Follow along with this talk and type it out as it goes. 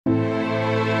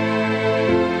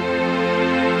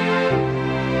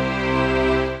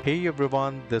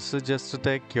everyone, this is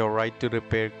Justatech, your right to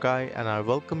repair guy, and I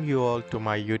welcome you all to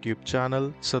my YouTube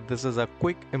channel. So this is a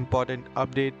quick important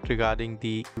update regarding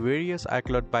the various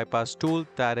iCloud bypass tool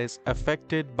that is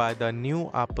affected by the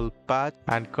new Apple patch,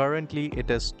 and currently it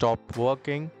has stopped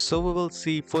working. So we will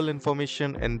see full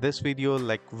information in this video,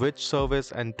 like which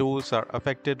service and tools are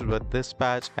affected with this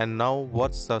patch and now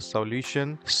what's the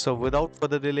solution. So without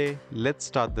further delay, let's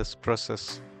start this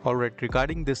process. Alright,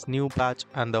 regarding this new patch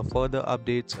and the further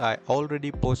updates, I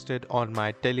already posted on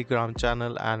my Telegram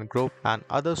channel and group and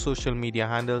other social media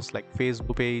handles like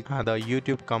Facebook page and the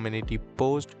YouTube community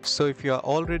post. So if you are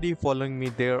already following me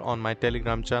there on my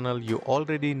Telegram channel, you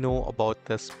already know about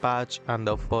this patch and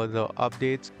the further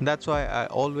updates. That's why I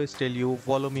always tell you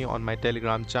follow me on my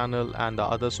Telegram channel and the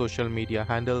other social media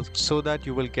handles so that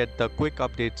you will get the quick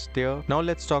updates there. Now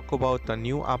let's talk about the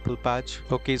new Apple patch.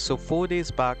 Okay, so 4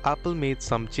 days back, Apple made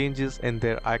some changes in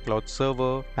their iCloud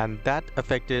server, and that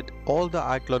affected all the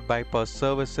iCloud bypass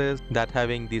services that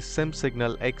having the SIM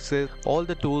signal access. All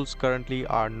the tools currently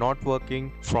are not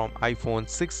working, from iPhone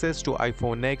 6s to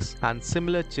iPhone X and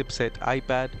similar chipset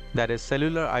iPad, that is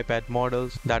cellular iPad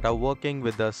models that are working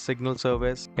with the signal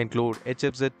service include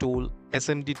HFZ tool,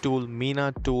 SMD tool,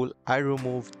 Mina tool,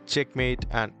 iRemove, Checkmate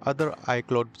and other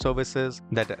iCloud services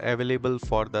that are available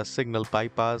for the signal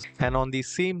bypass. And on the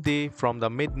same day from the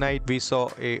midnight, we saw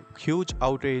a huge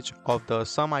outage of the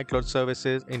some iCloud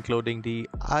services, including the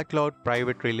iCloud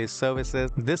private release services.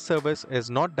 This service is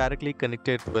not directly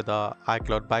connected with the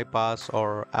iCloud bypass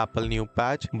or Apple new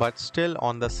patch, but still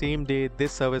on the same day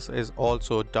this service is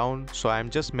also down. So I'm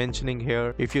just mentioning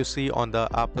here, if you see on the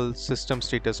Apple system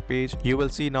status page, you will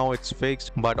see now it's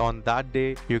fixed, but on that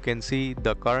day you can see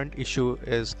the current issue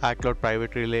is iCloud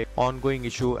private relay ongoing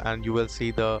issue, and you will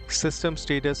see the system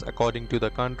status according to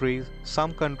the countries.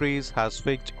 Some countries has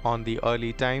fixed on the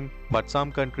early time, but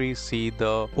some countries see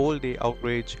the whole day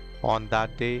outrage on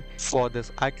that day for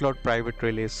this iCloud private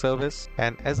relay service.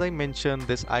 And as I mentioned,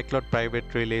 this iCloud private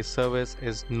relay service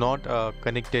is not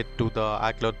connected to the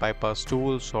iCloud bypass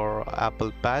tools or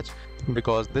Apple patch,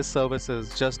 because this service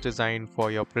is just designed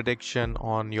for your protection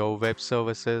on your web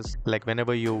services. Like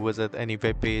whenever you visit any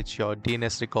web page, your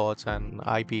DNS records and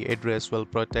IP address will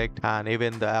protect, and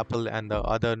even the Apple and the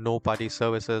other no party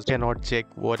services cannot check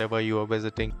whatever you are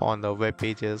visiting on the web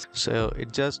pages. So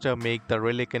it just make the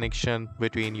relay connection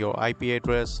between your IP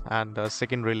address and the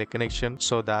second relay connection,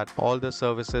 so that all the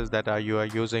services that you are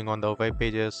using on the web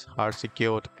pages are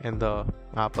secured in the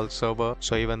Apple server.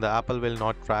 So even the Apple will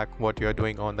not track what you are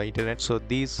doing on the internet. So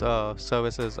these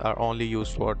services are only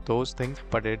used for those things,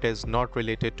 but it is not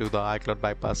related to the iCloud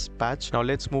bypass patch. Now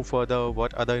let's move further.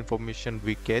 What other information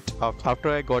we get?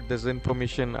 After I got this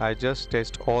information, I just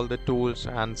test all the tools,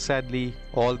 and sadly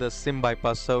all the SIM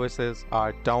bypass services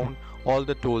are down. All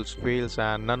the tools fails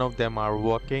and none of them are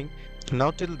working. Now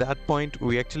till that point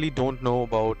we actually don't know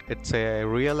about it's a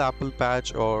real Apple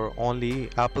patch or only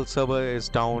Apple server is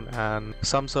down and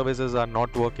some services are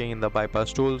not working in the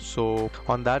bypass tool. So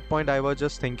on that point I was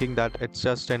just thinking that it's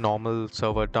just a normal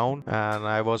server down, and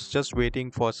I was just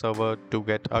waiting for server to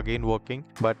get again working.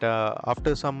 But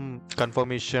after some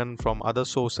confirmation from other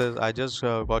sources, I just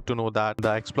got to know that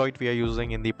the exploit we are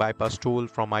using in the bypass tool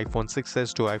from iPhone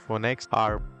 6s to iPhone X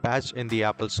are patched in the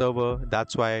Apple server.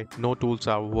 That's why no tools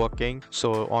are working.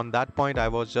 So on that point I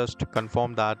was just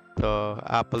confirmed that the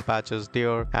Apple patch is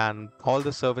there, and all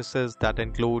the services that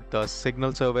include the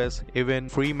signal service, even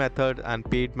free method and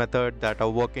paid method that are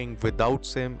working without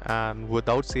SIM and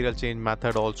without serial change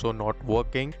method also not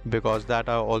working, because that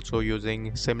are also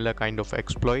using similar kind of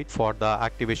exploit for the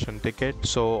activation ticket.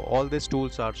 So all these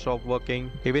tools are stopped working.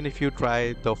 Even if you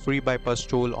try the free bypass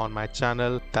tool on my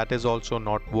channel, that is also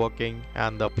not working,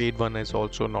 and the paid one is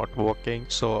also not working.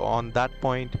 So on that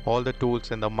point all the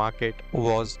tools in the market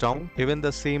was down. Even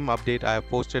the same update I have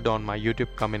posted on my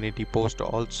YouTube community post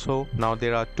also. Now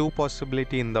there are two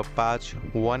possibilities in the patch.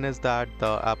 One is that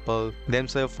the Apple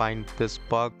themselves find this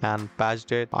bug and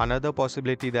patched it. Another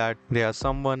possibility that there are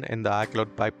someone in the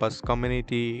iCloud bypass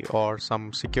community or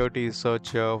some security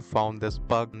researcher found this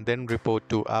bug and then report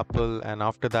to Apple, and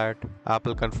after that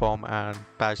Apple confirm and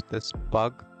patch this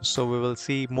bug. So we will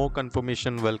see more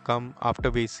confirmation will come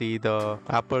after we see the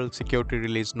Apple security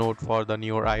release note for the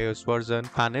newer iOS version,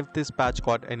 and if this patch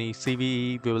got any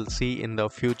CVE we will see in the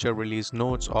future release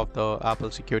notes of the Apple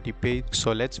security page.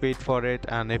 So let's wait for it,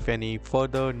 and if any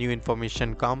further new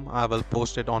information come I will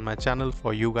post it on my channel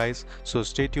for you guys, so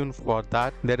stay tuned for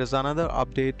that. There is another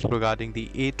update regarding the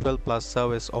A12 Plus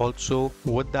service also.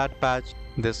 With that patch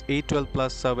this A12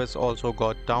 Plus service also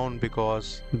got down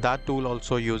because that tool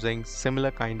also using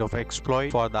similar kind of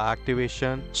exploit for the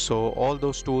activation. So all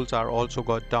those tools are also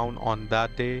got down on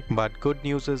that day. But good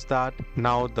news is that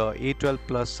now the A12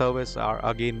 Plus service are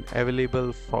again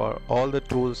available for all the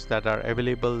tools that are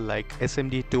available, like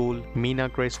SMD tool, Mina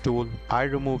Crest tool,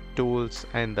 iRemove tools,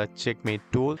 and the Checkmate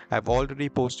tool. I've already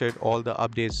posted all the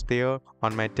updates there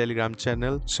on my Telegram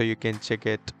channel, so you can check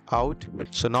it out.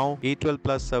 So now A12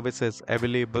 Plus service is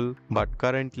available, but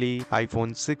currently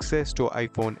iPhone 6s to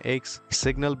iPhone X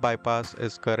signal bypass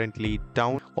is currently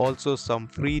down. Also some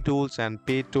free tools and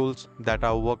paid tools that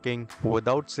are working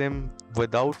without SIM,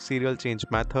 without serial change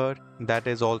method, that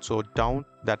is also down.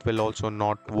 That will also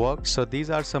not work. So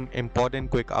these are some important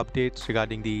quick updates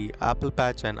regarding the Apple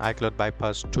Patch and iCloud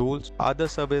bypass tools. Other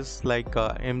service like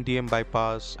MDM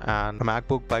bypass and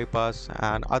MacBook bypass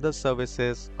and other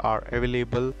services are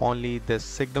available. Only this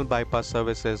signal bypass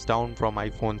service is down from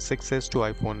iPhone 6s to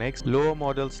iPhone X. Lower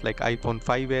models like iPhone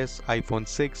 5s, iPhone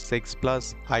 6, 6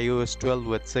 Plus, iOS 12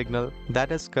 with signal,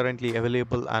 that is currently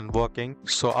available and working.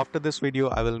 So after this video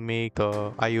I will make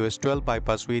iOS 12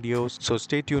 bypass videos, so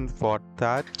stay tuned for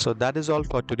that. So that is all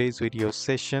for today's video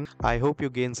session. I hope you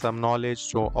gain some knowledge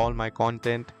through all my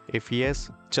content. If yes,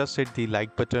 just hit the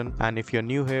like button, and if you're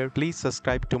new here, please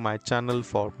subscribe to my channel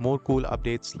for more cool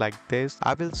updates like this.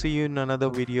 I will see you in another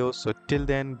video. So till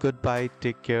then, goodbye,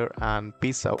 take care, and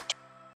peace out.